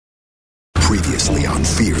Previously on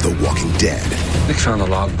Fear the Walking Dead. Nick found the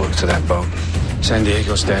logbook to that boat. San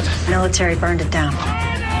Diego's dead. Military burned it down.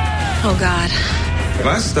 Oh, God. If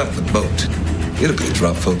I stop the boat, it'll be to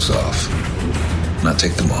drop folks off, not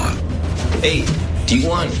take them on. Hey, do you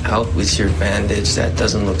want help with your bandage? That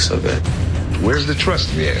doesn't look so good. Where's the trust,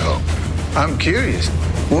 Viejo? I'm curious.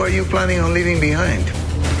 What are you planning on leaving behind?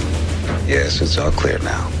 Yes, it's all clear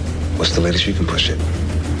now. What's the latest you can push it?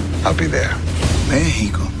 I'll be there.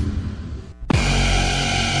 Mexico.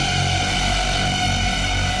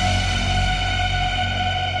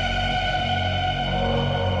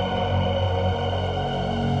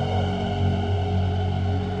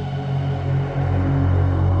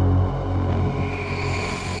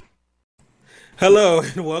 Hello,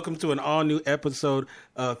 and welcome to an all-new episode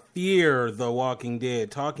of Fear the Walking Dead,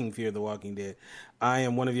 Talking Fear the Walking Dead. I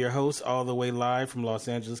am one of your hosts, all the way live from Los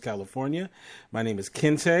Angeles, California. My name is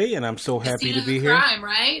Kente, and I'm so happy to be here. The scene of the crime,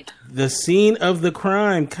 right? The scene of the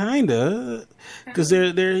crime, kinda, because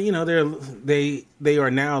they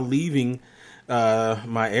are now leaving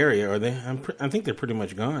my area, or I think they're pretty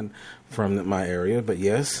much gone from my area. But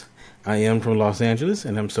yes, I am from Los Angeles,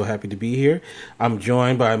 and I'm so happy to be here. I'm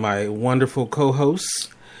joined by my wonderful co-hosts.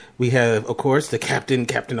 We have, of course, the Captain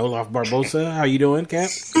Olaf Barbosa. How you doing, Cap?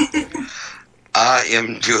 I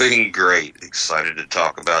am doing great. Excited to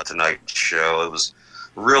talk about tonight's show. It was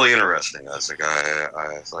really interesting. I think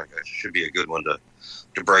I it should be a good one to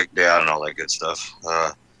break down and all that good stuff.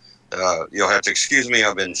 You'll have to excuse me.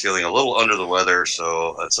 I've been feeling a little under the weather,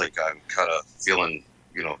 so it's like I'm kind of feeling,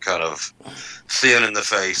 kind of thin in the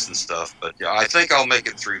face and stuff. But yeah, I think I'll make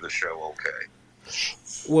it through the show okay.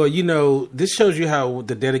 Well, this shows you how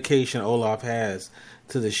the dedication Olaf has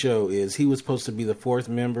to the show is. He was supposed to be the fourth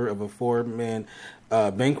member of a 4-man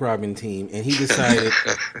bank robbing team, and he decided,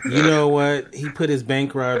 you know what? He put his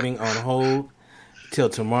bank robbing on hold till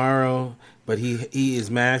tomorrow, but he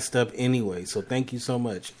is masked up anyway. So thank you so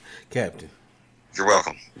much, Captain. You're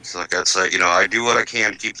welcome. It's like I say, I do what I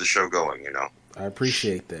can to keep the show going, I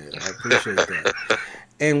appreciate that.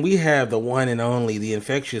 And we have the one and only, the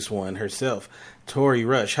infectious one herself, Tori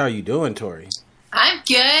Rush. How you doing, Tori? I'm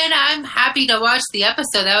good. I'm happy to watch the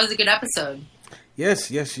episode. That was a good episode. Yes,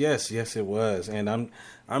 it was. And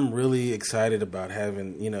I'm really excited about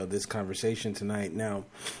having, this conversation tonight. Now,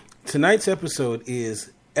 tonight's episode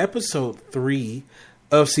is episode 3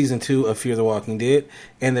 of season 2 of Fear the Walking Dead,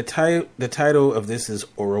 and the title of this is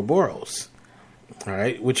Ouroboros. All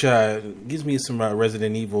right, which gives me some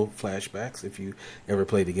Resident Evil flashbacks if you ever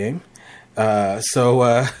played the game.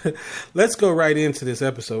 So let's go right into this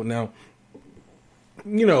episode. Now,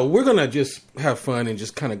 we're going to just have fun and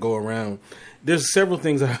just kind of go around. There's several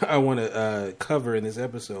things I want to cover in this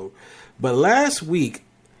episode. But last week,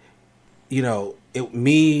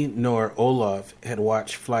 me nor Olaf had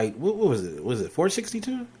watched Flight, what was it? Was it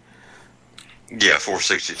 462? Yeah,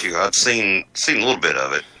 462. I've seen a little bit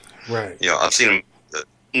of it. Right. I've seen them,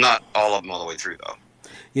 not all of them all the way through, though.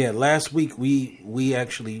 Yeah, last week we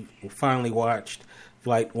actually finally watched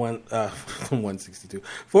Flight 462.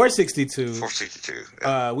 462.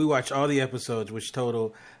 Yeah. We watched all the episodes, which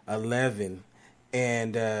total 11.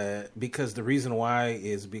 And because the reason why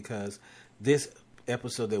is because this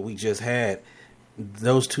episode that we just had,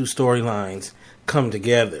 those two storylines come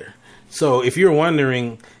together. So if you're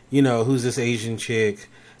wondering, who's this Asian chick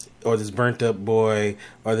or this burnt up boy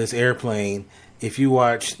or this airplane, if you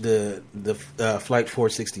watch the Flight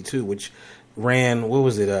 462, which ran, what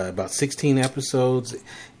was it, about 16 episodes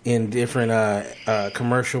in different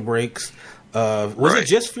commercial breaks. Was it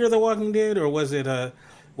just Fear the Walking Dead, or was it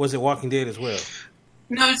Walking Dead as well?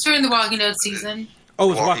 No, it's during the Walking Dead season. Oh,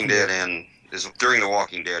 it was Walking Dead, and during the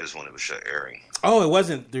Walking Dead is when it was airing. Oh, it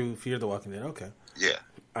wasn't through Fear the Walking Dead. Okay. Yeah.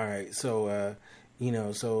 All right. So,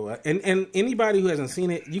 and anybody who hasn't seen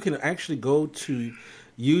it, you can actually go to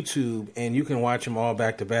YouTube and you can watch them all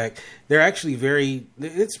back to back. They're actually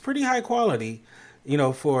it's pretty high quality,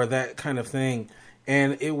 for that kind of thing.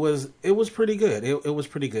 And it was pretty good. It was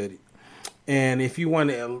pretty good. And if you want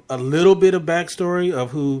a little bit of backstory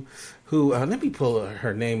of who let me pull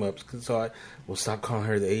her name up so I will stop calling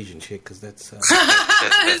her the Asian chick, because that's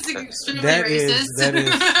extremely racist.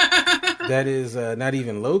 That is not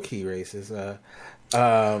even low key racist.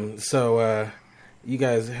 So you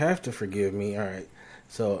guys have to forgive me. All right.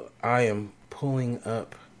 So I am pulling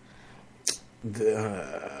up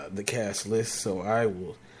the cast list, so I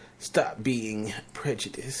will stop being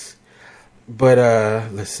prejudiced. But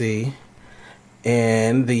let's see.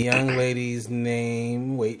 And the young lady's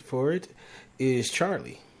name, wait for it, is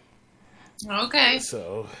Charlie. Okay.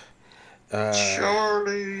 So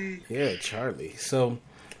Charlie. Yeah, Charlie. So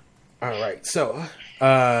all right. So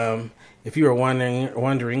If you were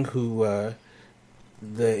wondering who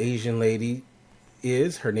the Asian lady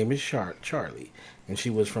is, her name is Charlie, and she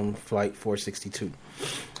was from Flight 462.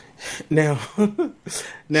 Now,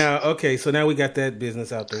 okay, so now we got that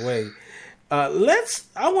business out the way. I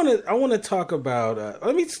want to talk about.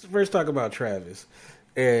 Let me first talk about Travis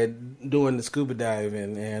and doing the scuba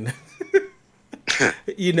diving, and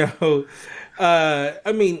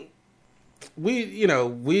I mean,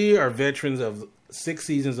 we are veterans of 6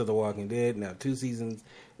 seasons of The Walking Dead. Now 2 seasons,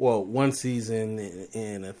 well, 1 season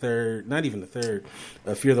and a third, not even a third,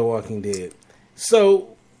 of Fear the Walking Dead.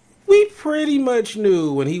 So we pretty much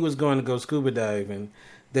knew when he was going to go scuba diving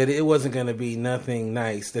that it wasn't going to be nothing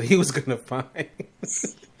nice that he was going to find.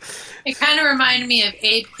 It kind of reminded me of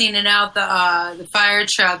Abe cleaning out the fire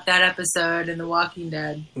truck, that episode in The Walking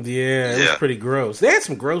Dead. Yeah, it was pretty gross. They had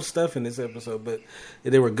some gross stuff in this episode, but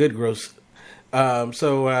they were good gross.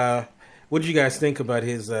 So what did you guys think about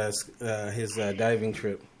his diving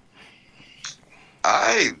trip?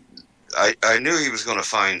 I knew he was going to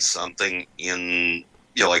find something in,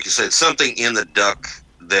 like you said, something in the duck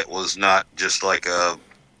that was not just like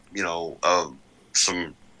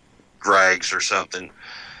some drags or something.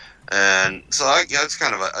 And so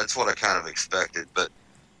that's what I kind of expected. But,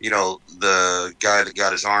 the guy that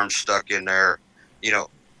got his arm stuck in there,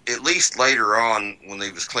 at least later on when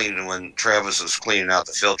Travis was cleaning out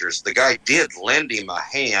the filters, the guy did lend him a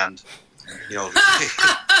hand,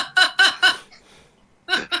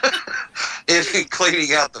 in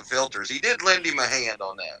cleaning out the filters. He did lend him a hand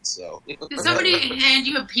on that. So did somebody hand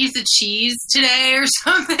you a piece of cheese today or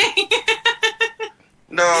something?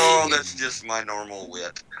 No, that's just my normal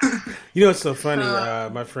wit. It's so funny.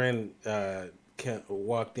 My friend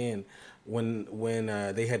walked in when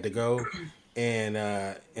they had to go, and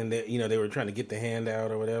they were trying to get the hand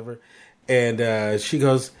out or whatever, and she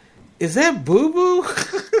goes, "Is that Boo Boo?"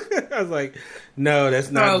 I was like, "No,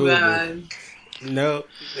 that's not Boo Boo. God. No,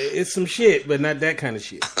 it's some shit, but not that kind of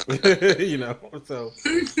shit." So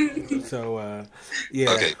yeah.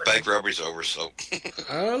 Okay, bank robbery's over. So.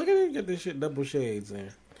 Look at him get this shit double shades there.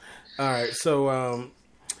 All right, so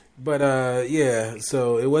yeah,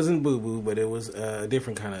 so it wasn't Boo Boo, but it was a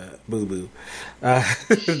different kind of Boo Boo. I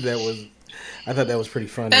thought that was pretty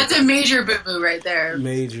funny. That's a major Boo Boo right there.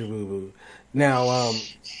 Major Boo Boo. Now,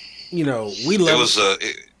 we love.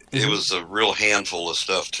 It was a real handful of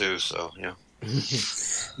stuff too. So yeah.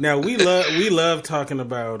 Now we love talking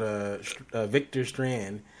about Victor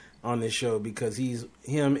Strand on this show because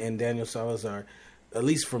him and Daniel Salazar, at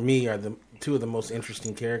least for me, are the two of the most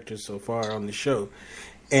interesting characters so far on the show.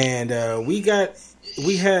 And we had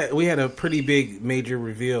a pretty big major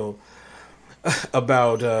reveal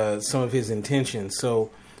about some of his intentions.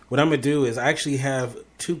 So what I'm gonna do is I actually have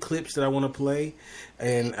 2 clips that I want to play,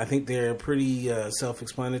 and I think they're pretty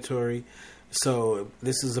self-explanatory. So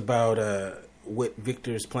this is about what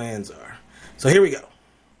Victor's plans are. So here we go.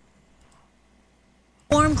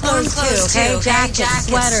 Warm clothes too, okay? Jackets,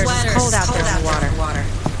 sweaters. It's cold out there in the water.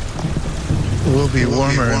 It will be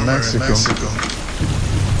warmer in Mexico.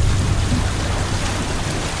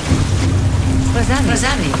 What does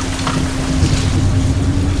that mean?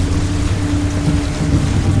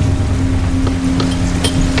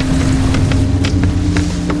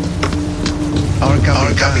 Our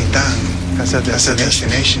Capitan has a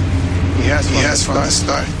destination. He has from the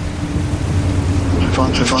start. We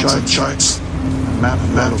found some charts. A map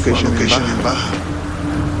location in Baja.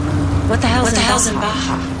 What the hell's in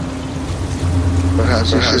Baja?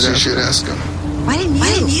 Perhaps you should ask him. Why didn't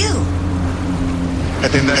you? I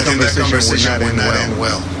think that conversation would not end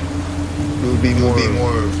well. It would be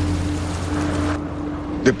more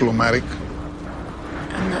diplomatic.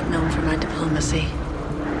 I'm not known for my diplomacy.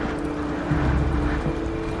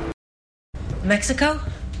 Mexico?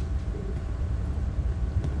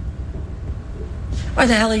 Where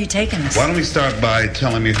the hell are you taking us? Why don't we start by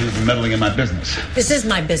telling me who's meddling in my business? This is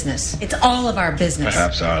my business. It's all of our business.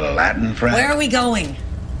 Perhaps our Latin friend? Where are we going?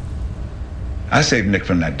 I saved Nick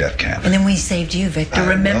from that death camp. And then we saved you, Victor,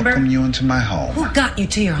 remember? I welcome you into my home. Who got you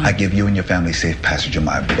to your home? I give you and your family safe passage on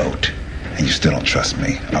my boat. And you still don't trust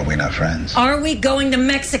me. Are we not friends? Are we going to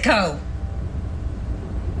Mexico?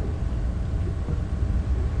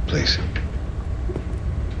 Please.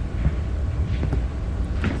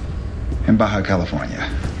 In Baja California,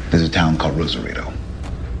 there's a town called Rosarito.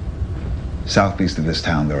 Southeast of this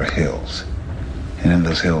town, there are hills. And in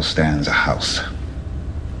those hills stands a house.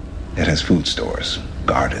 It has food stores,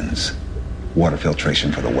 gardens, water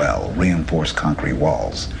filtration for the well, reinforced concrete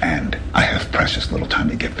walls, and I have precious little time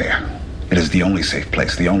to get there. It is the only safe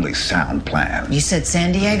place, the only sound plan. You said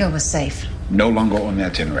San Diego was safe. No longer on the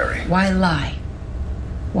itinerary. Why lie?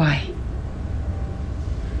 Why?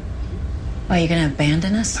 Why, are you going to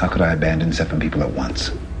abandon us? How could I abandon 7 people at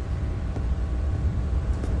once?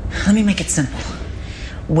 Let me make it simple.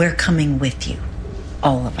 We're coming with you.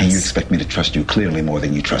 All of us. And you expect me to trust you clearly more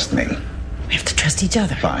than you trust me. We have to trust each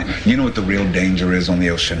other. Fine. You know what the real danger is on the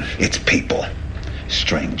ocean? It's people.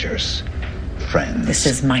 Strangers. Friends. This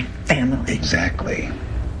is my family. Exactly.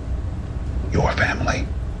 Your family.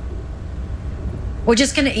 We're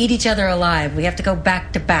just going to eat each other alive. We have to go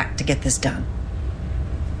back to back to get this done.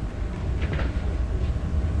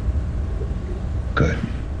 Good.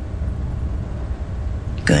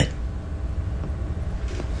 Good.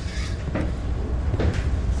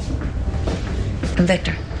 And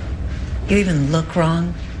Victor, you even look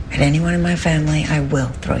wrong at anyone in my family, I will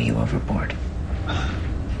throw you overboard.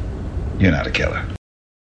 You're not a killer.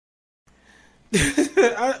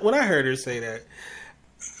 When I heard her say that,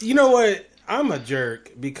 you know what? I'm a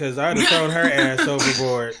jerk because I'd have thrown her ass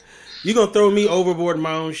overboard. You gonna throw me overboard in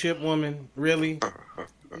my own ship, woman? Really?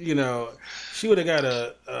 You know, she would have got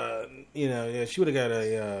she would have got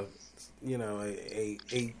a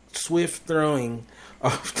swift throwing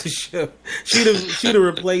off the ship. She'd have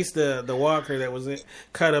replaced the walker that was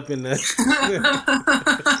caught up in the.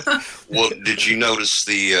 Well, did you notice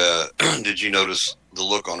the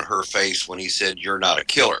look on her face when he said, "You're not a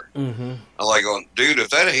killer"? Mm-hmm. I'm like, going, dude, if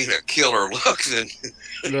that ain't a killer look, then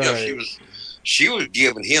right. she was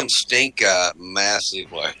giving him stink eye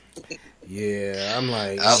massively. Yeah, I'm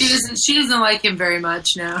like, she doesn't like him very much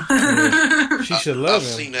now. Yeah, she should love him.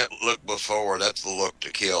 I've seen that look before. That's the look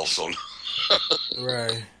to kill. So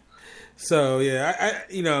right. So yeah, I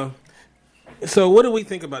So what do we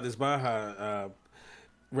think about this Baja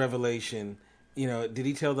revelation? You know, did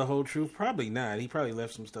he tell the whole truth? Probably not. He probably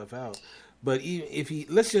left some stuff out. But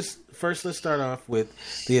let's start off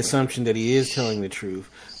with the assumption that he is telling the truth.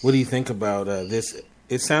 What do you think about this?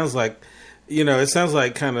 It sounds like,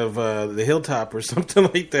 kind of the hilltop or something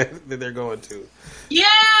like that they're going to. Yeah,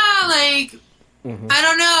 like, I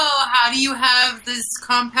don't know. How do you have this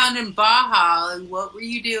compound in Baja? And what were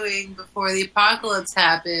you doing before the apocalypse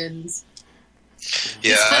happens?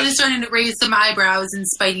 Yeah, it's kind of starting to raise some eyebrows and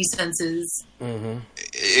spidey senses. Mm-hmm.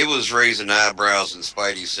 It was raising eyebrows and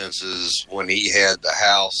spidey senses when he had the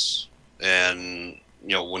house, and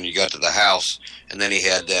when you got to the house, and then he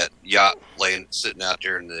had that yacht sitting out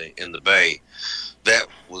there in the bay. That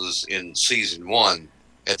was in season 1.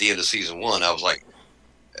 At the end of season 1, I was like,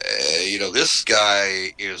 this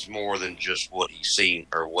guy is more than just what he's seen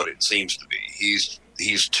or what it seems to be.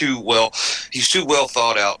 He's too well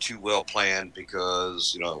thought out, too well planned,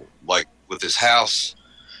 because like with his house,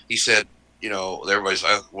 he said, everybody's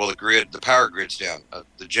like, well, the power grid's down,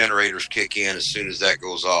 the generators kick in as soon as that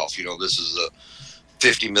goes off. This is a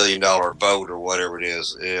 $50 million boat or whatever it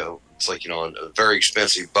is. It's like a very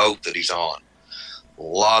expensive boat that he's on. A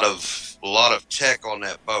lot of tech on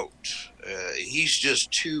that boat. He's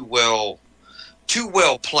just too well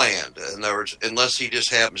planned. In other words, unless he just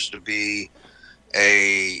happens to be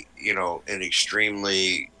an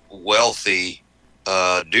extremely wealthy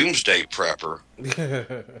doomsday prepper,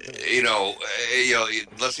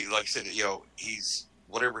 unless he, like I said, he's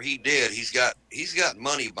whatever he did, he's got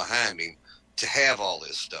money behind him to have all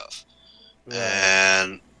this stuff, right.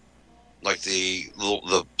 And like the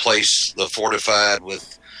place, the fortified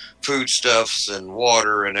with foodstuffs and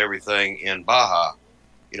water and everything in Baja,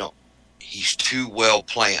 he's too well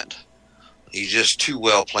planned. He's just too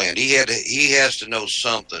well planned. He has to know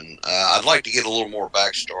something. I'd like to get a little more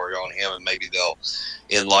backstory on him, and maybe they'll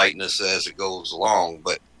enlighten us as it goes along.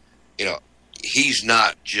 But he's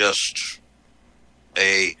not just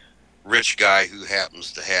a rich guy who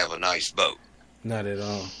happens to have a nice boat. Not at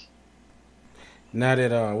all. Not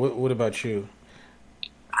at all. What about you?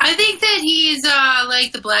 I think that he's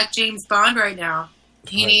like the Black James Bond right now.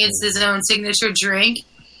 He needs his own signature drink,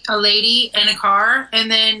 a lady, and a car,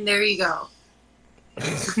 and then there you go.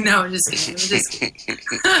 No, I'm just kidding.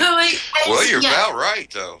 Well, you're about right,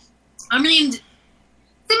 though. I mean, it's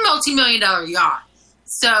a multi-million-dollar yacht.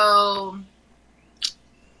 So,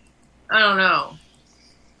 I don't know.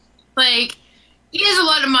 Like, he has a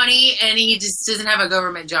lot of money, and he just doesn't have a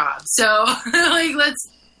government job. So, let's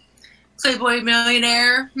Playboy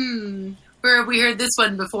millionaire. Where have we heard this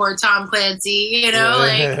one before? Tom Clancy, That's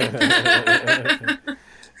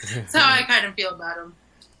how I kind of feel about him.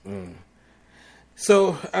 Mm.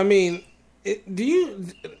 So, I mean, do you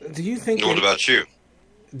think? What about you?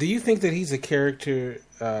 Do you think that he's a character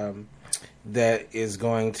that is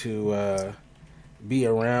going to be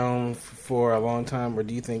around for a long time, or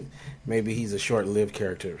do you think maybe he's a short-lived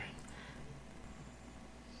character?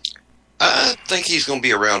 I think he's going to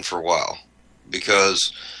be around for a while,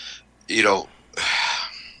 because, you know,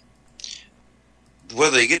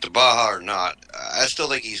 whether they get to Baja or not, I still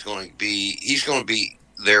think he's going to be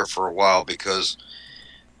there for a while because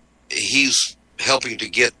he's helping to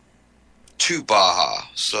get to Baja.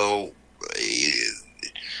 So, you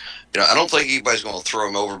know, I don't think anybody's going to throw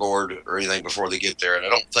him overboard or anything before they get there, and I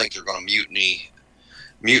don't think they're going to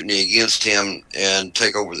mutiny against him and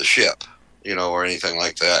take over the ship, you know, or anything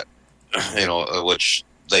like that, you know, which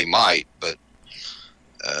they might, but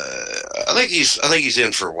I think he's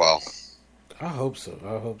in for a while. I hope so,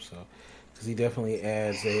 because he definitely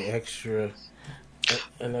adds an extra.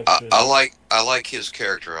 I like his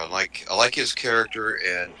character. I like his character,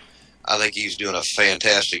 and I think he's doing a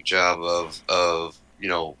fantastic job of you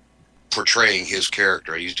know, portraying his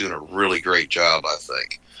character. He's doing a really great job, I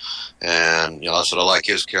think. And, you know, that's what I like,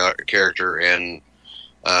 his character and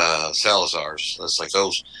Salazar's. That's like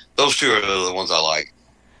those two are the ones I like.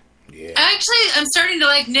 Yeah. Actually, I'm starting to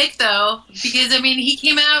like Nick, though, because, I mean, he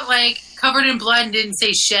came out, like, covered in blood and didn't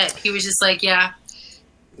say shit. He was just like, yeah,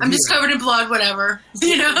 I'm just covered in blood, whatever.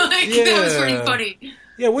 You know, like, that was pretty funny.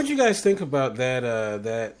 Yeah, what'd you guys think about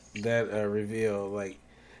that reveal? Like,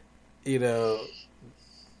 you know,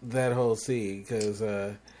 that whole scene, because...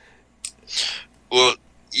 Well,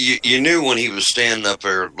 you knew when he was standing up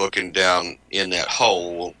there looking down in that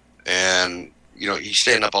hole, and, you know, he's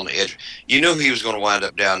standing up on the edge. You knew he was going to wind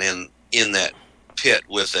up down in that pit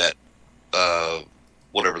with that,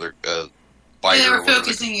 whatever they're, biker. They were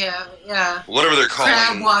focusing, yeah. Whatever they're calling.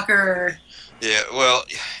 Crab walker. Yeah, well,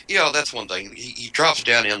 you know, that's one thing. He drops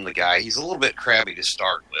down in the guy. He's a little bit crabby to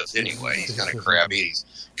start with anyway. He's kind of crabby.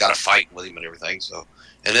 He's got a fight with him and everything, so.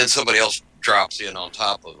 And then somebody else drops in on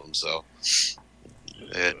top of him, so.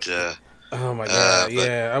 Oh my god!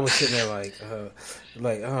 Yeah, I was sitting there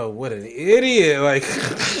like, oh, what an idiot! Like,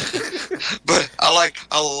 but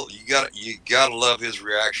you gotta love his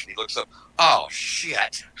reaction. He looks up, oh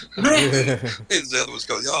shit! And the other was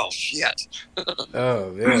going, oh shit!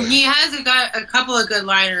 Oh yeah. He has got a couple of good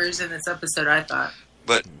liners in this episode, I thought.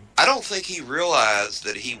 But I don't think he realized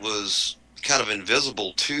that he was kind of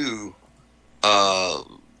invisible to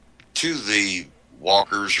the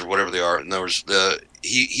walkers or whatever they are. And there was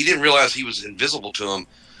he didn't realize he was invisible to him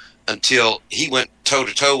until he went toe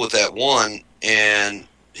to toe with that one, and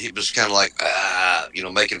he was kind of like, you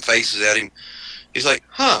know, making faces at him. He's like,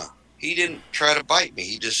 he didn't try to bite me.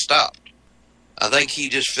 He just stopped. I think he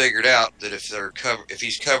just figured out that if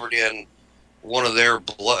he's covered in one of their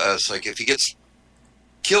blood, it's like if he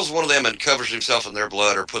kills one of them and covers himself in their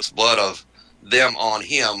blood or puts blood of them on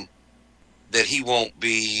him, that he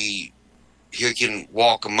can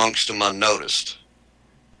walk amongst them unnoticed.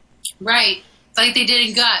 Right. Like they did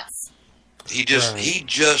in Guts. He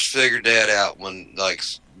just figured that out when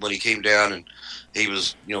he came down and he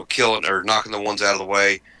was, you know, killing or knocking the ones out of the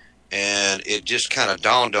way, and it just kind of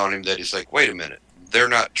dawned on him that he's like, wait a minute, they're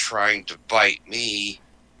not trying to bite me.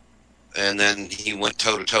 And then he went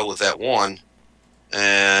toe to toe with that one,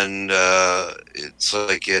 and it's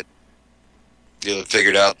like it, you know,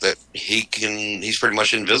 figured out that he's pretty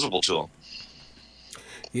much invisible to him.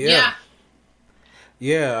 Yeah.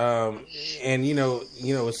 Yeah, and you know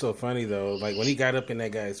what's so funny though? Like when he got up in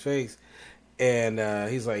that guy's face, and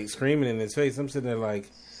he's like screaming in his face. I'm sitting there like,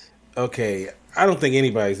 okay, I don't think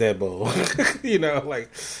anybody's that bold. You know, like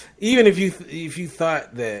even if you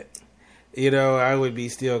thought that, you know, I would be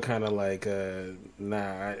still kind of like,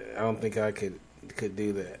 nah, I don't think I could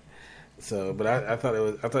do that. So, but I thought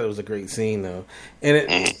it was a great scene though,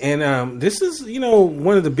 and this is, you know,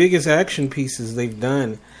 one of the biggest action pieces they've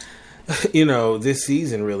done. You know, this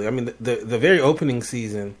season really. I mean, the very opening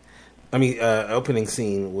scene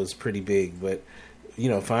was pretty big, but you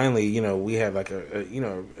know, finally, you know, we had like a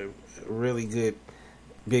really good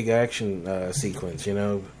big action sequence. You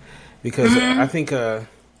know, because I think I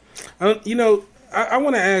want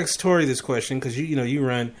to ask Tori this question because you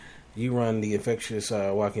run the Infectious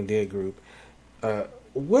Walking Dead group.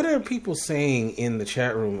 What are people saying in the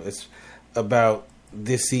chat room about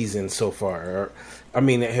this season so far? I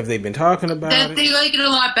mean, have they been talking about it? They like it a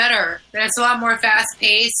lot better. That it's a lot more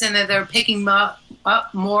fast-paced, and that they're picking up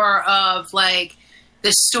more of, like,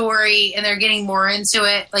 the story, and they're getting more into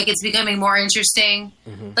it. Like, it's becoming more interesting.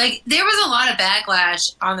 Mm-hmm. Like, there was a lot of backlash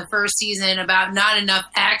on the first season about not enough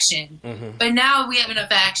action. Mm-hmm. But now we have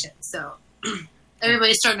enough action, so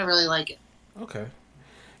everybody's starting to really like it. Okay.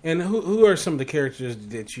 And who are some of the characters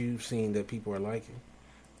that you've seen that people are liking?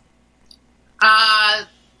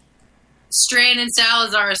 Strand and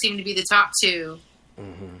Salazar seem to be the top two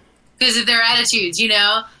because of their attitudes. You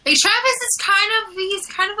know, like Travis is he's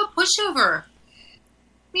kind of a pushover.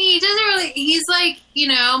 mean, he doesn't really. He's like,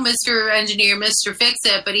 Mr. Engineer, Mr.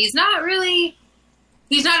 Fix-It, but he's not really.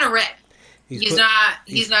 He's not a Rick. He's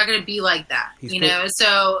not going to be like that.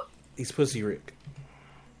 So he's Pussy Rick.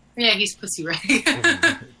 Yeah, he's Pussy Rick.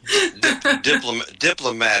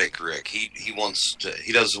 Diplomatic Rick. He wants to.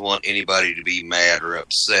 He doesn't want anybody to be mad or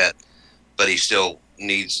upset, but he still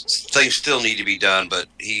needs things. Still need to be done, but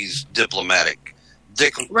he's diplomatic.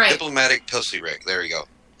 Diplomatic Pussy Rick. There you go.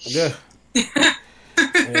 Yeah.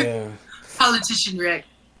 Yeah. Politician Rick.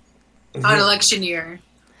 On election year.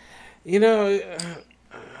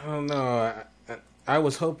 I don't know. I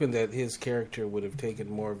was hoping that his character would have taken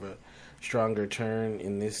more of a stronger turn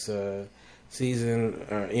in this season.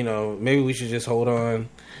 Maybe we should just hold on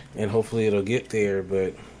and hopefully it'll get there.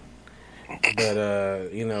 But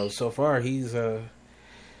so far he's I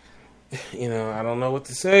don't know what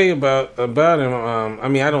to say about him.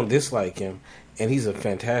 I don't dislike him, and he's a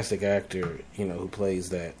fantastic actor. Who plays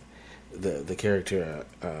the character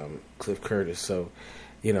Cliff Curtis. So.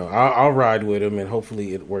 I'll ride with him, and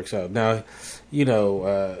hopefully it works out. Now,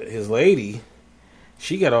 his lady,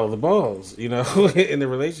 she got all the balls, in the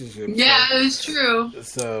relationship. Yeah, it was true.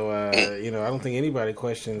 So, I don't think anybody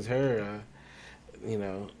questions her.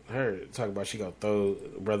 Her talking about she gonna throw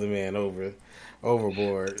brother man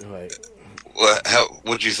overboard. Like,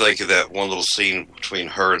 what'd you think of that one little scene between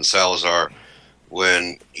her and Salazar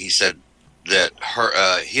when he said that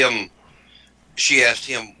she asked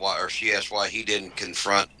why he didn't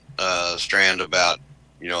confront Strand about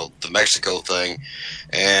the Mexico thing,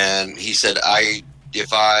 and he said,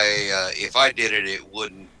 if I did it,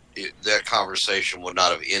 that conversation would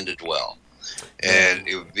not have ended well, and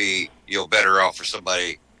it would be better off for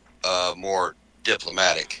somebody more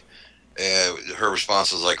diplomatic. Her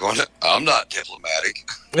response was like, well, I'm not diplomatic.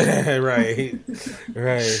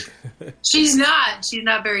 right. She's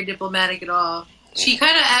not very diplomatic at all. She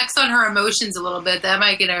kind of acts on her emotions a little bit. That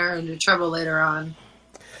might get her into trouble later on.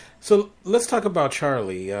 So let's talk about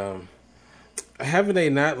Charlie. Haven't they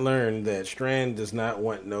not learned that Strand does not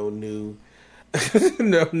want no new, people?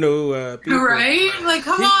 Right? Like,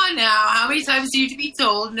 come on now. How many times do you have to be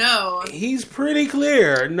told no? He's pretty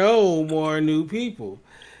clear. No more new people.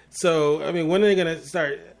 So, when are they going to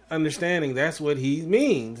start understanding that's what he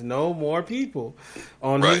means? No more people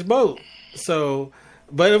on his boat. So...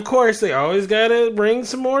 But of course, they always gotta bring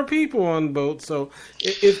some more people on the boat. So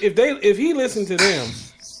if he listened to them,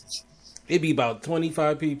 it'd be about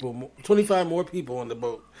 25 more people on the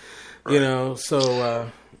boat. Right.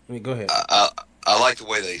 So go ahead. I like the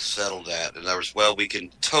way they settled that, and we can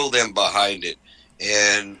tow them behind it.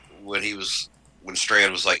 And when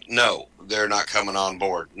Strand was like, no, they're not coming on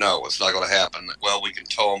board. No, it's not going to happen. Well, we can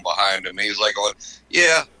tow them behind him. He was like, going,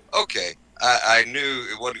 yeah, okay. I knew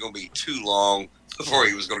it wasn't going to be too long before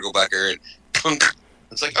he was going to go back there and clunk.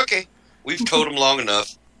 It's like, okay, we've towed them long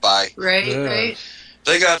enough. Bye. Right.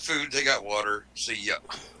 They got food. They got water. See ya.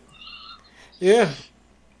 Yeah.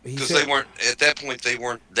 Because they weren't, at that point, they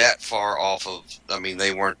weren't that far off of,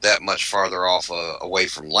 they weren't that much farther off away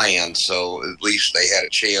from land, so at least they had a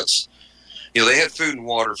chance. They had food and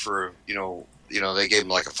water for, they gave them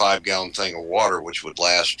like a 5-gallon thing of water, which would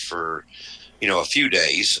last for, a few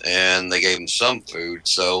days, and they gave them some food,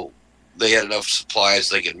 so they had enough supplies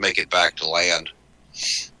they could make it back to land,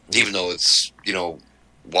 even though it's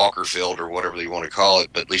Walkerfield or whatever you want to call it.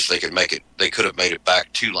 But at least they could make it. They could have made it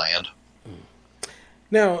back to land.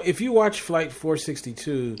 Now, if you watch Flight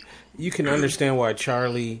 462, you can understand why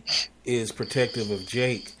Charlie is protective of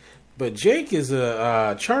Jake. But Jake is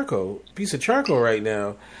a piece of charcoal right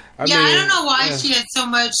now. I don't know why she had so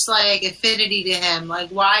much affinity to him. Like,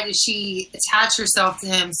 why does she attach herself to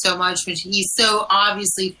him so much when he's so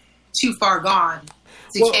obviously too far gone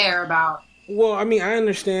to care about? Well, I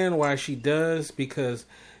understand why she does, because,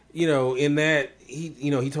 in that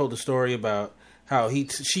he told the story about how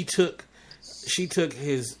she took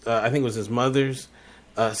his I think it was his mother's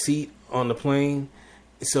seat on the plane.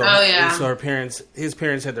 So so his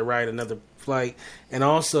parents had to ride another flight, and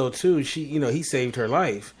also too he saved her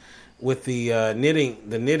life with the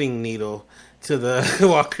knitting needle to the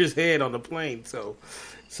Walker's head on the plane. So,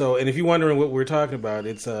 and if you're wondering what we're talking about,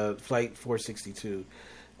 it's Flight 462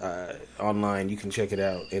 online. You can check it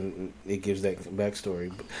out, and it gives that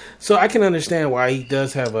backstory. So I can understand why he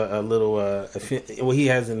does have a little. He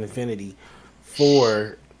has an affinity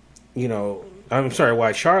for,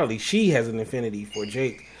 why Charlie. She has an affinity for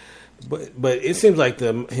Jake, but it seems like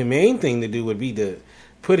the main thing to do would be to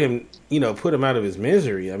put him out of his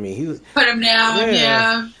misery. He put him down.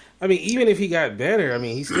 Yeah. Even if he got better,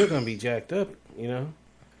 he's still gonna be jacked up.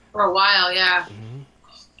 For a while, yeah. Mm-hmm.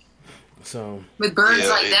 So with birds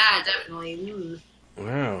that, definitely. Ooh.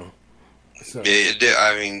 Wow. So.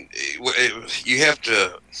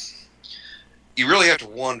 You really have to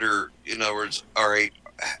wonder, in other words, all right,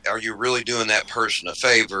 are you really doing that person a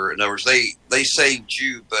favor? In other words, they saved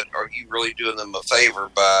you, but are you really doing them a favor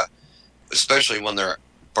by, especially when they're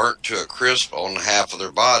burnt to a crisp on half of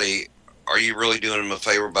their body, are you really doing them a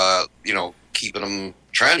favor by,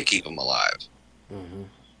 trying to keep them alive? Mm-hmm.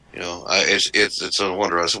 It's a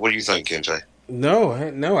wonder. So what do you think, Kente?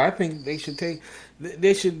 No, I think they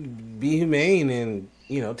should be humane and,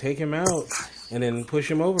 take him out and then push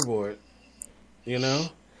him overboard,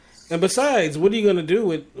 And besides, what are you going to do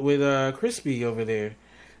with Crispy over there?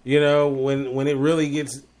 When it really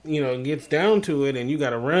gets down to it and you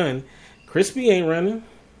got to run, Crispy ain't running.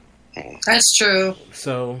 That's true.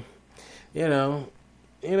 So, and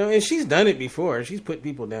she's done it before. She's put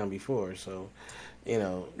people down before. So,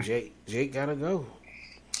 Jake got to go.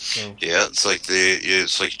 So. Yeah,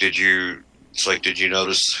 did you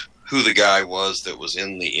notice who the guy was that was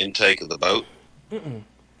in the intake of the boat? Mm-mm.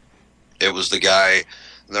 It was the guy.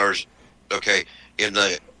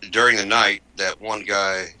 During the night, that one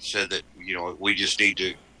guy said that we just need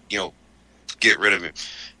to get rid of him,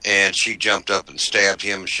 and she jumped up and stabbed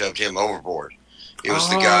him and shoved him overboard. It was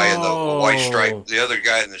the guy in the white stripe, the other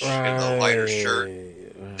guy in the lighter shirt.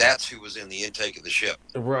 That's who was in the intake of the ship.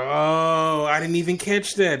 Oh, I didn't even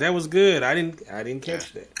catch that. That was good. I didn't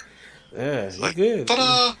catch that. Yeah, you're good.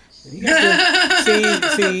 Ta-da!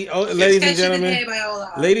 See, ladies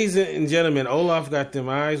and gentlemen, Olaf got them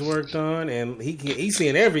eyes worked on, and he's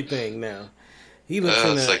seeing everything now. He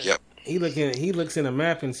looks he looks in a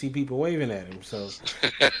map and see people waving at him. So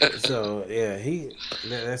yeah,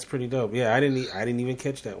 that's pretty dope. Yeah, I didn't even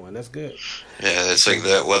catch that one. That's good. Yeah, it's like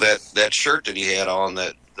that. Well, that shirt that he had on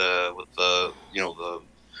with the the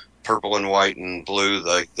purple and white and blue,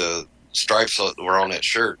 like the stripes that were on that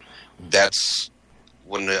shirt. That's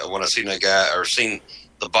when I seen that guy or seen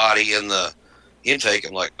the body in the intake.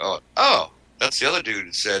 I'm like, oh, that's the other dude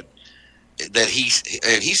that said that he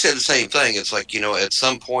said the same thing. It's like, at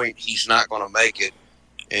some point he's not going to make it,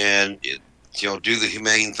 and do the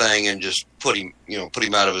humane thing and just put him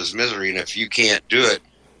out of his misery. And if you can't do it,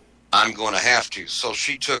 I'm going to have to. So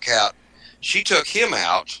she took him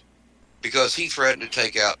out because he threatened to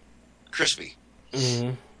take out Crispy.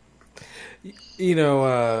 Mm-hmm.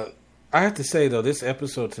 I have to say though, this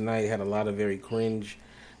episode tonight had a lot of very cringe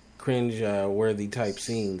worthy type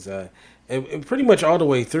scenes. And pretty much all the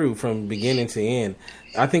way through from beginning to end.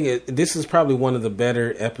 I think this is probably one of the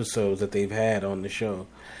better episodes that they've had on the show,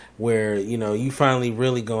 where you finally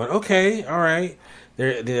really going, okay, all right,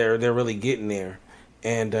 they're really getting there,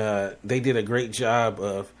 and they did a great job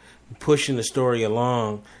of pushing the story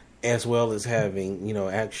along, as well as having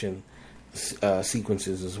action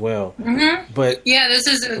sequences as well. Mm-hmm. But yeah, this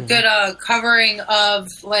is a good covering of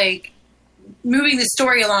moving the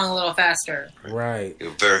story along a little faster. Right.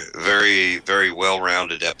 Very, very, very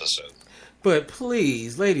well-rounded episode. But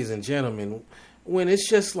please, ladies and gentlemen, when it's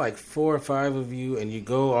just like 4 or 5 of you and you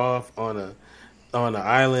go off on an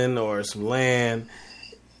island or some land,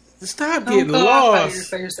 stop getting lost.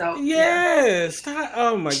 By yourself. Yeah, stop.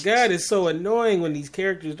 Oh my God, it's so annoying when these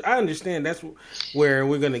characters. I understand that's where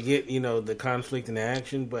we're gonna get the conflict and the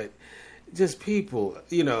action, but just people,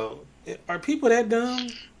 are people that dumb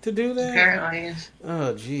to do that? Apparently.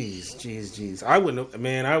 Oh, jeez. I wouldn't,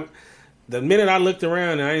 man. The minute I looked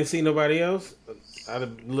around and I didn't see nobody else, I'd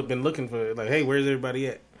have been looking for hey, where's everybody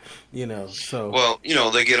at? So. Well,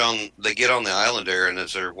 they get on the island there, and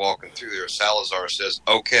as they're walking through there, Salazar says,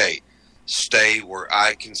 "Okay, stay where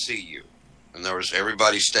I can see you." In other words,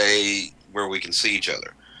 everybody stay where we can see each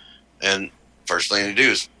other. And first thing they do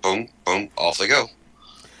is boom, boom, off they go.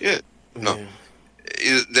 Yeah. No. Yeah.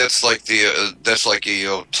 That's like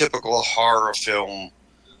a typical horror film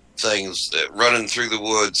things, that running through the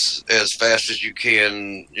woods as fast as you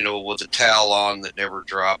can, with a towel on that never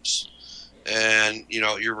drops, and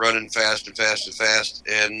you're running fast and fast and fast,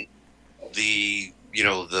 and the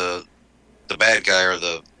bad guy or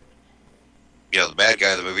the bad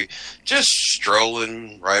guy of the movie just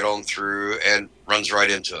strolling right on through and runs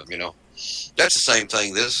right into him. That's the same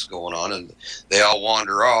thing this is going on, and they all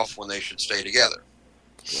wander off when they should stay together.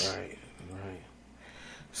 Right.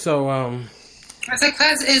 So,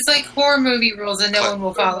 it's like horror movie rules that no one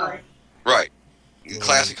will follow. Right.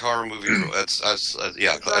 Classic horror movie rules. That's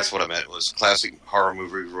what I meant. It was classic horror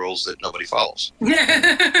movie rules that nobody follows.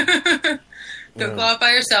 Don't go out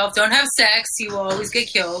by yourself. Don't have sex. You will always get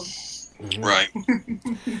killed. Mm-hmm. Right.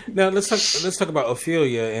 Now let's talk about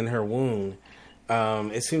Ophelia and her wound.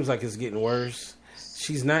 It seems like it's getting worse.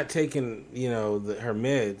 She's not taking her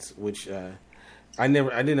meds, which I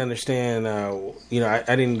didn't understand. I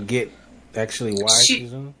didn't get actually why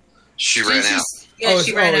she's on. She ran out. Yeah,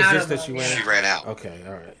 she ran out. She ran out. Okay,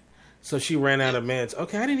 all right. So she ran out of meds.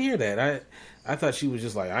 Okay, I didn't hear that. I thought she was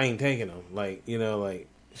just like, I ain't taking them. Like, like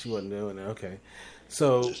she wasn't doing it. Okay.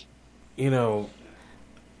 So, the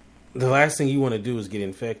last thing you want to do is get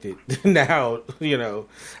infected. Now, I mean,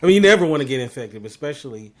 you never want to get infected,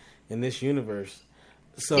 especially in this universe.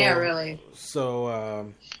 So, yeah, really. So,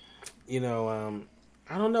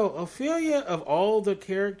 I don't know. Ophelia, of all the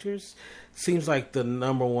characters, seems like the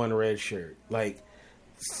number one red shirt. Like,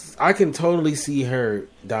 I can totally see her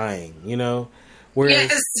dying,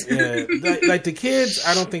 Whereas, yes. like the kids,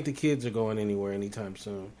 I don't think the kids are going anywhere anytime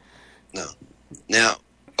soon. No. Now,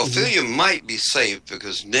 Ophelia might be safe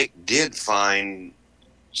because Nick did find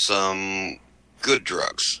some good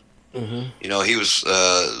drugs. Mm-hmm. He was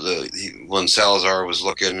when Salazar was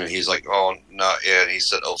looking, and he's like, "Oh, no," and he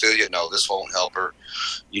said, "Ophelia, no, this won't help her.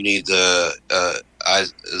 You need the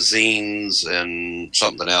zines and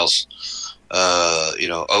something else.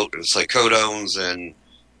 It's like codones and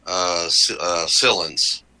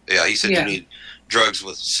Cillins. Yeah, he said you need drugs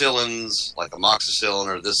with Cillins, like amoxicillin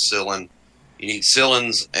or this Cillin. You need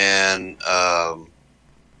Cillins and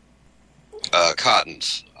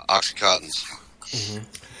cottons, oxycontins." Mm-hmm.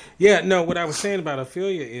 Yeah, no, what I was saying about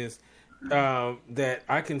Ophelia is that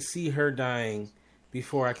I can see her dying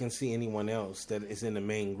before I can see anyone else that is in the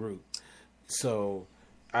main group. So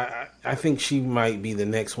I think she might be the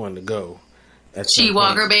next one to go. She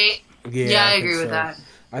Walker bait? Yeah, I agree with that.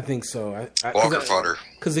 I think so. Walker fodder.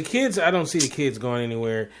 Because the kids, I don't see the kids going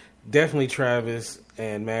anywhere. Definitely Travis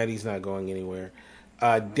and Maddie's not going anywhere.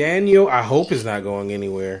 Daniel, I hope is not going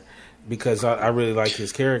anywhere because I really like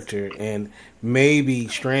his character. And maybe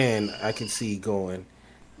Strand, I could see going,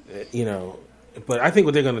 But I think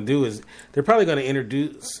what they're going to do is they're probably going to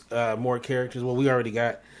introduce more characters. Well, we already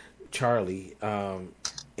got Charlie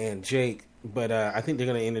and Jake. But I think they're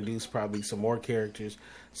going to introduce probably some more characters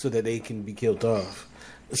so that they can be killed off.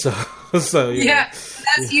 So that's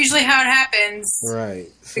usually how it happens. Right.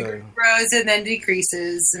 So the group grows and then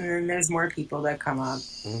decreases, and then there's more people that come up.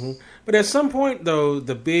 Mm-hmm. But at some point, though,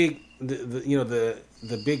 the big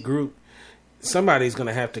group, somebody's going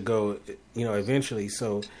to have to go, eventually.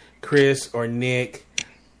 So Chris or Nick,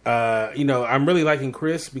 I'm really liking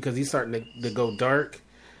Chris because he's starting to go dark.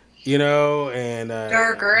 And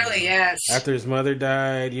dark early, yes. After his mother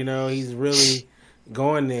died, he's really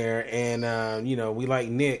going there, and we like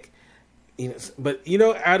Nick, But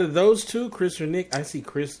out of those two, Chris or Nick, I see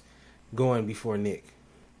Chris going before Nick.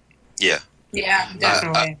 Yeah,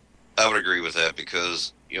 definitely. I would agree with that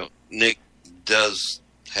because Nick does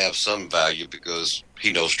have some value because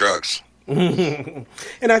he knows drugs, and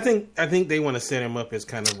I think they want to set him up as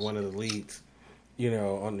kind of one of the leads.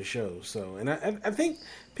 On the show. So, and I think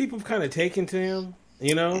people have kind of taken to him,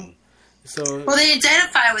 So, well, they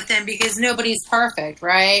identify with him because nobody's perfect,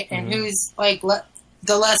 right? And Mm-hmm. who's like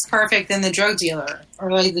the less perfect than the drug dealer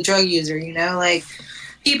or like the drug user? Like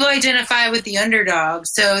people identify with the underdog,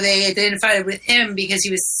 so they identified with him because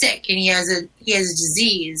he was sick and he has a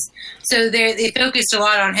disease. So they focused a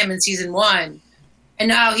lot on him in season 1. And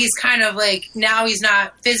now he's kind of now he's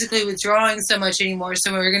not physically withdrawing so much anymore.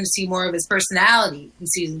 So we're going to see more of his personality in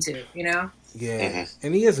season 2, Yeah. Mm-hmm.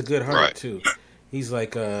 And he has a good heart too. He's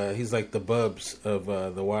like the Bubs of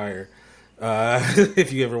The Wire.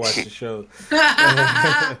 If you ever watch the show.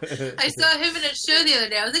 I saw him in a show the other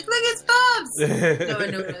day. I was like, look, it's Bubs. No one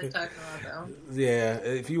knew what I was talking about though. Yeah.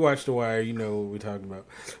 If you watch The Wire, you know what we're talking about.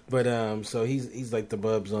 But so he's like the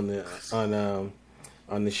Bubs on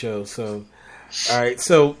the show. So all right,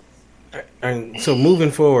 so moving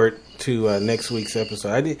forward to next week's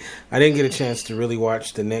episode, I didn't get a chance to really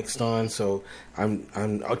watch the next on, so I'm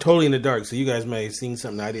totally in the dark. So you guys may have seen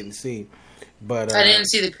something I didn't see, but I didn't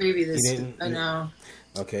see the preview this. I know.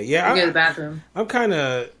 Okay, yeah, I go to the bathroom. I'm kind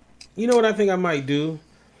of, what I think I might do.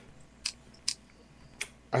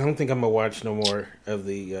 I don't think I'm gonna watch no more of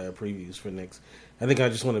the previews for next. I think I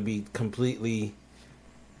just want to be completely.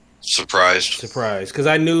 Surprised because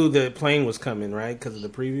I knew the plane was coming, right? Because of the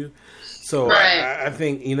preview. So I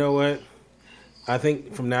think what? I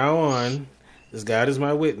think from now on, this God is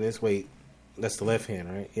my witness. Wait, that's the left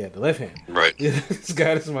hand, right? Yeah, the left hand. Right. This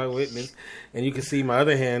God is my witness, and you can see my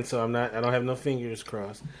other hand. So I don't have no fingers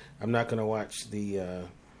crossed. I'm not gonna watch the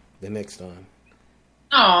next on.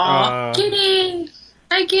 Aw, Kitty!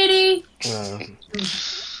 Hi, Kitty!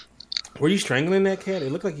 Were you strangling that cat?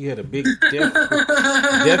 It looked like you had a big death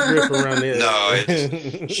grip around there. No,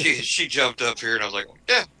 she jumped up here, and I was like,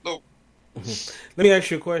 yeah, no. Let me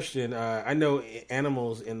ask you a question. I know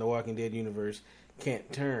animals in the Walking Dead universe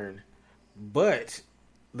can't turn. But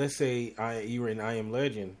let's say you were in I Am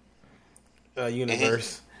Legend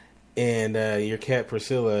universe, and your cat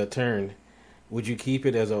Priscilla turned. Would you keep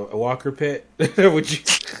it as a walker pet? Would you?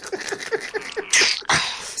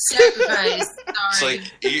 Sacrifice. It's like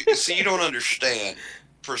you don't understand.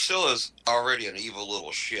 Priscilla's already an evil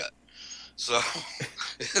little shit, so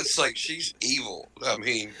it's like she's evil. I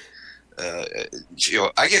mean,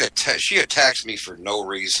 I get she attacks me for no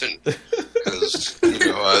reason because I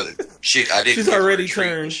didn't. She's already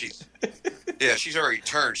turned. She's already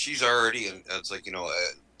turned. She's already, and it's like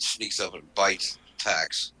sneaks up and bites,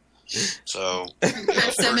 attacks. So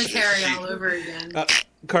cemetery all over again.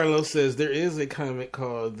 Carlos says there is a comic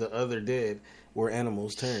called The Other Dead where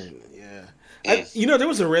animals turn. Yeah, there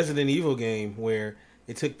was a Resident Evil game where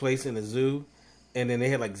it took place in a zoo, and then they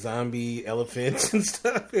had like zombie elephants and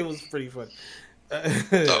stuff. It was pretty fun.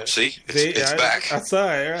 See, it's back. I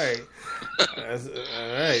saw it. All right, all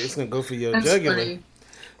right. It's gonna go for your jugular. Funny.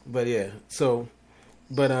 But yeah, so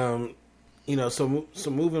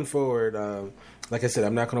moving forward. Like I said,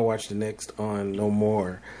 I'm not going to watch the next on no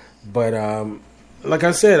more. But like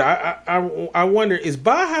I said, I wonder, is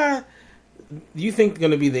Baja, do you think,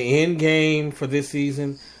 going to be the end game for this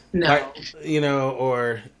season? No.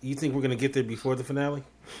 Or you think we're going to get there before the finale?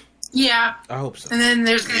 Yeah. I hope so. And then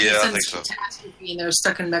there's going to be some catastrophe and they're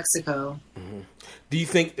stuck in Mexico. Mm-hmm. Do you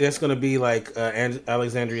think that's going to be like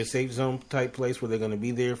Alexandria Safe Zone type place where they're going to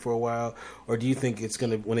be there for a while? Or do you think it's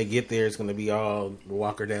going to, when they get there, it's going to be all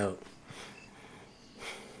walkered out?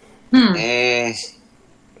 I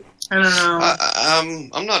don't know.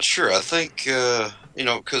 I'm not sure. I think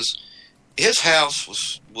because his house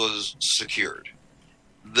was secured,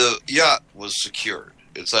 the yacht was secured.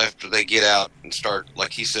 It's after they get out and start,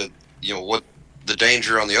 like he said, what the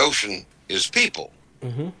danger on the ocean is people.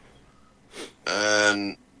 Mm-hmm.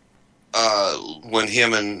 And when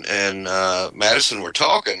him and Madison were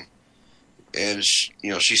talking, and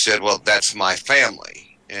she said, "Well, that's my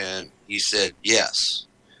family," and he said, "Yes.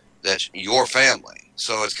 That's your family."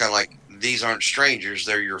 So it's kind of like, these aren't strangers.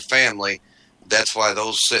 They're your family. That's why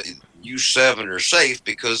you seven are safe,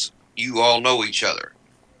 because you all know each other.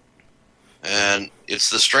 And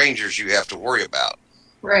it's the strangers you have to worry about.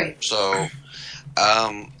 Right. So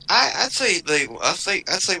I'd say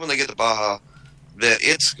when they get to Baja that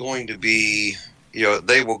it's going to be,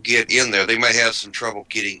 they will get in there. They might have some trouble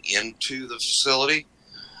getting into the facility,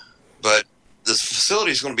 but this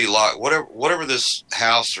facility is going to be locked. Whatever this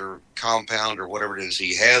house or compound or whatever it is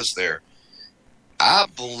he has there, I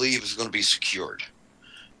believe is going to be secured.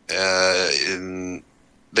 And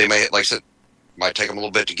they may, like I said, might take them a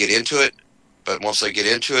little bit to get into it, but once they get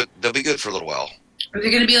into it, they'll be good for a little while. Are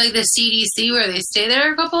they going to be like the CDC where they stay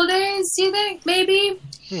there a couple of days, do you think? Maybe?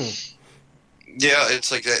 Yeah,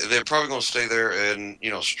 it's like they're probably going to stay there, and,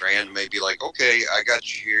 Strand may be like, okay, I got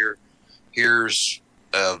you here. Here's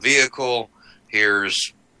a vehicle.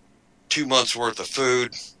 Here's 2 months worth of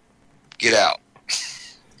food. Get out.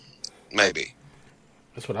 Maybe.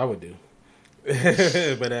 That's what I would do.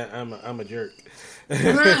 But I'm a jerk.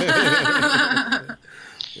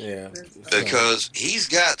 Yeah. Because he's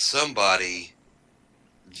got somebody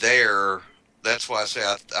there. That's why I say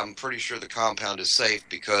I'm pretty sure the compound is safe,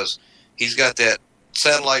 because he's got that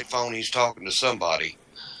satellite phone. He's talking to somebody.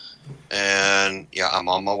 And, yeah, I'm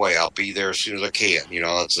on my way. I'll be there as soon as I can.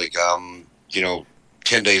 It's like,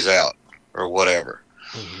 10 days out or whatever.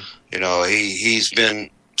 Mm-hmm. He's been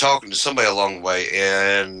talking to somebody along the way,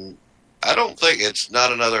 and I don't think it's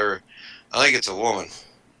not another. I think it's a woman.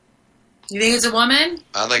 You think it's a woman?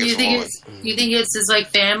 I think it's a woman. You think it's his like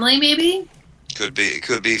family, maybe? Could be. It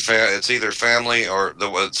could be. It's either family or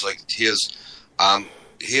it's like his.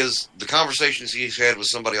 The conversations he's had with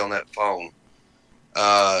somebody on that phone.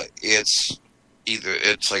 It's either.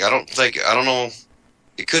 It's like I don't know.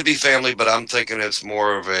 It could be family, but I'm thinking it's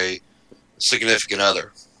more of a significant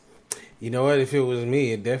other. You know what? If it was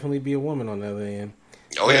me, it'd definitely be a woman on the other end.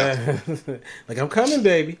 Oh, yeah. Like, I'm coming,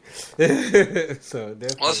 baby. So,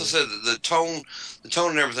 definitely. Well, as I said, the tone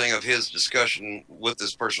and everything of his discussion with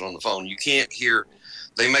this person on the phone, you can't hear.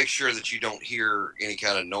 They make sure that you don't hear any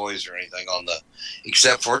kind of noise or anything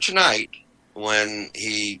except for tonight when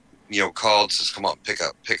he, called, says, come on, pick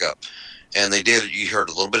up. And they did. You heard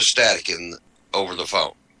a little bit of static over the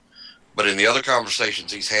phone. But in the other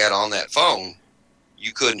conversations he's had on that phone,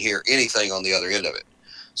 you couldn't hear anything on the other end of it.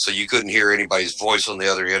 So you couldn't hear anybody's voice on the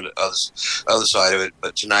other end, other side of it.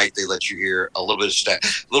 But tonight they let you hear a little bit of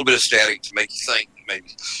static to make you think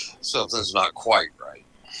maybe something's not quite right.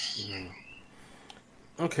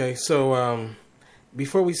 Mm-hmm. Okay, so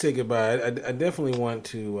before we say goodbye, I definitely want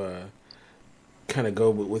to kind of go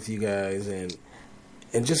with you guys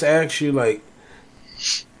and just ask you, like,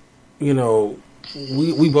 you know,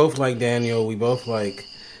 we both like Daniel, we both like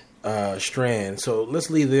Strand, so let's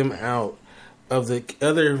leave them out of the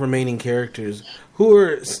other remaining characters. Who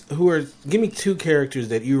are? Give me 2 characters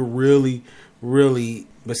that you really, really,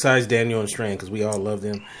 besides Daniel and Strand, because we all love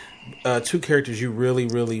them. 2 characters you really,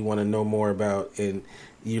 really want to know more about, and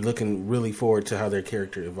you're looking really forward to how their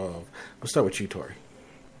character evolve. We'll start with you, Tori.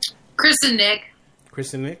 Chris and Nick.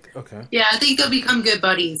 Chris and Nick? Okay. Yeah, I think they'll become good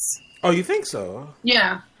buddies. Oh, you think so?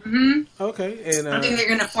 Yeah. Mm-hmm. Okay. And I think they're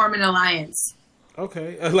going to form an alliance.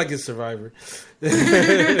 Okay. Like it's Survivor. Well,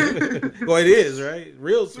 it is, right?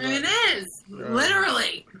 Real Survivor. It is.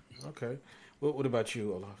 Literally. Okay. What about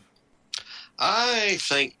you, Olaf? I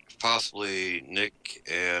think possibly Nick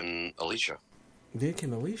and Alicia. Nick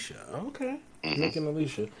and Alicia. Okay. Mm-hmm. Nick and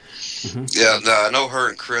Alicia. Mm-hmm. Yeah, no, I know her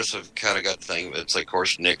and Chris have kind of got the thing. It's like, of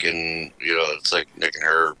course, Nick and, you know, it's like Nick and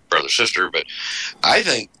her brother sister. But I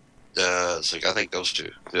think it's like, I think those 2.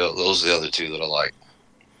 You know, those are the other 2 that I like.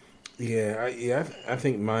 Yeah, I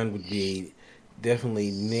think mine would be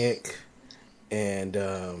definitely Nick and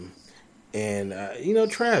you know,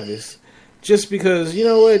 Travis. Just because, you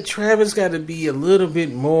know what, Travis got to be a little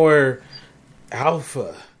bit more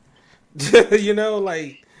alpha. You know,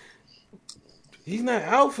 like, he's not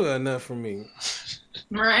alpha enough for me.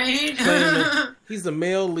 Right? He's the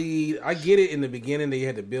male lead. I get it, in the beginning they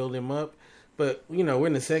had to build him up. But, you know, we're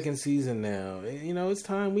in the 2nd season now. You know, it's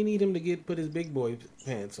time. We need him to put his big boy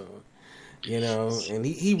pants on. You know, and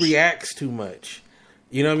he reacts too much.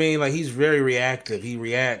 You know what I mean? Like, he's very reactive. He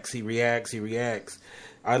reacts.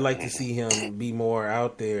 I'd like to see him be more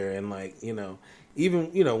out there and, like, you know, even,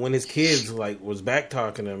 you know, when his kids, like, was back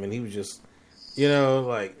talking to him and he was just, you know,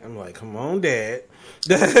 like, I'm like, come on, Dad.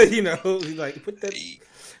 You know, he's like, put that.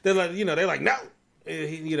 They're like, you know, they're like, no.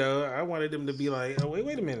 You know, I wanted him to be like, oh,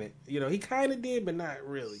 wait a minute. You know, he kind of did, but not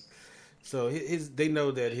really. So they know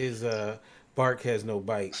that his bark has no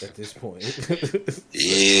bite at this point.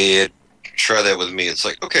 Yeah, try that with me. It's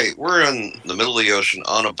like, okay, we're in the middle of the ocean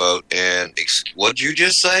on a boat, and what'd you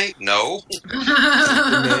just say? No.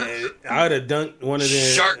 Man, I would have dunked one of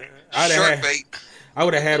them. Shark bait. I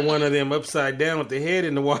would have had one of them upside down with the head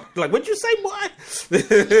in the water. Like, what'd you say, boy?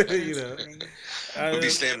 You know, We'd be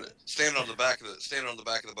standing on the back of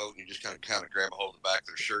the boat, and you just kind of grab a hold of the back of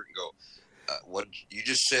their shirt and go, "What you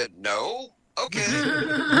just said? No." Okay.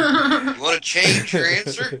 You want to change your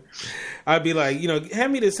answer? I'd be like, you know,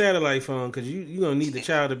 hand me the satellite phone because you're going to need the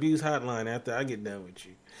child abuse hotline after I get done with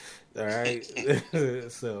you. All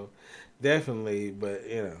right? So, definitely, but,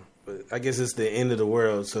 you know, but I guess it's the end of the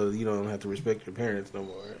world, so you don't have to respect your parents no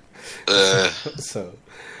more. So,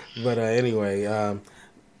 but anyway,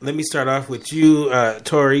 let me start off with you,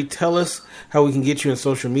 Tori. Tell us how we can get you on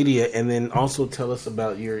social media, and then also tell us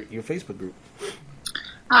about your Facebook group.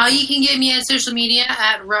 You can get me on social media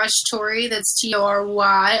at Rush Tori, that's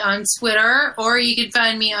Tory on Twitter, or you can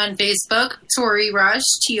find me on Facebook, Tori Rush,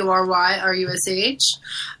 ToryRush.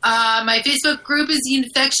 My Facebook group is The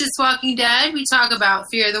Infectious Walking Dead. We talk about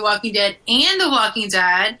Fear the Walking Dead and The Walking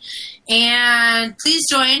Dead. And please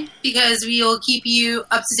join, because we will keep you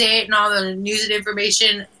up to date on all the news and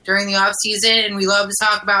information during the off season. And we love to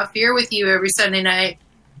talk about Fear with you every Sunday night,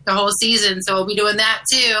 the whole season. So we'll be doing that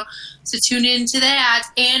too. So tune into that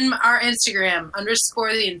and our Instagram, _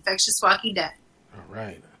 The Infectious Walking Dead.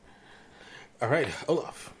 All right,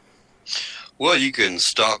 Olaf. Well, you can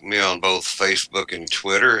stalk me on both Facebook and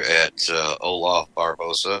Twitter at Olaf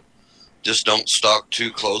Barbosa. Just don't stalk too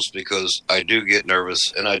close, because I do get nervous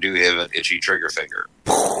and I do have an itchy trigger finger.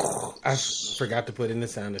 I forgot to put in the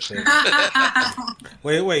sound effect.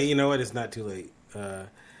 Wait, you know what? It's not too late.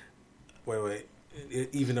 Wait.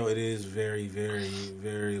 Even though it is very, very,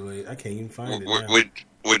 very late, I can't even find it.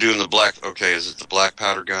 We're doing the black. Okay, is it the black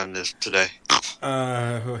powder gun today?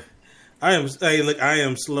 I am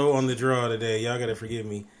slow on the draw today. Y'all gotta forgive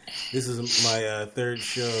me. This is my third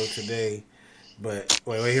show today. But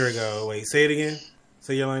wait, here we go. Wait, say it again.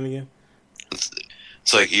 Say your line again.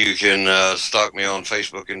 It's like, you can stalk me on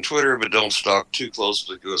Facebook and Twitter, but don't stalk too close,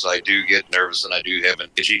 because I do get nervous and I do have an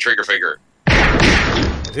itchy trigger finger.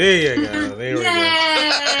 There you go. There we go.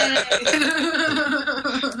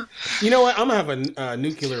 You know what? I'm going to have a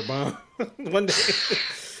nuclear bomb one day.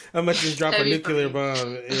 I'm going to just drop a nuclear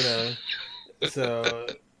bomb, you know. So,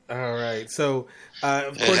 all right. So,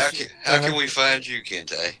 of course. How can we find you,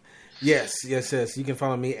 Kente? Yes. You can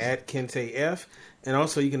follow me at Kente F. And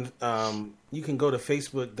also, you can go to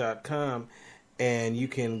Facebook.com. And you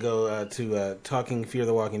can go to Talking Fear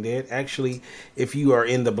the Walking Dead. Actually, if you are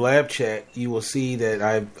in the Blab chat, you will see that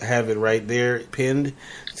I have it right there pinned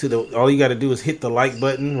to the. All you got to do is hit the like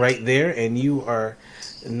button right there, and you are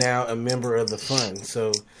now a member of the fund.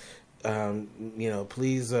 So,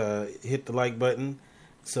 please hit the like button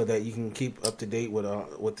so that you can keep up to date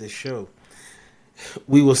with this show.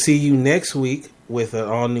 We will see you next week with an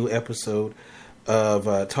all-new episode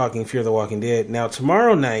of Talking Fear the Walking Dead. Now,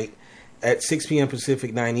 tomorrow night at 6 p.m.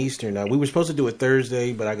 Pacific, 9 Eastern. We were supposed to do it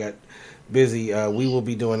Thursday, but I got busy. We will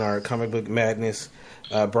be doing our Comic Book Madness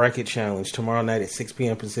bracket challenge tomorrow night at 6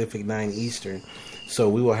 p.m. Pacific, 9 Eastern. So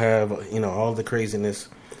we will have, all the craziness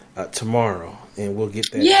tomorrow, and we'll get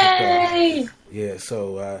that. Yay! Yeah,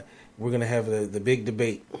 so we're going to have the big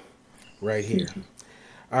debate right here.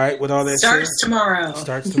 All right, with all that Starts tomorrow.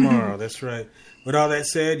 Starts tomorrow, that's right. With all that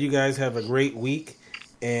said, you guys have a great week,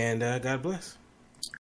 and God bless.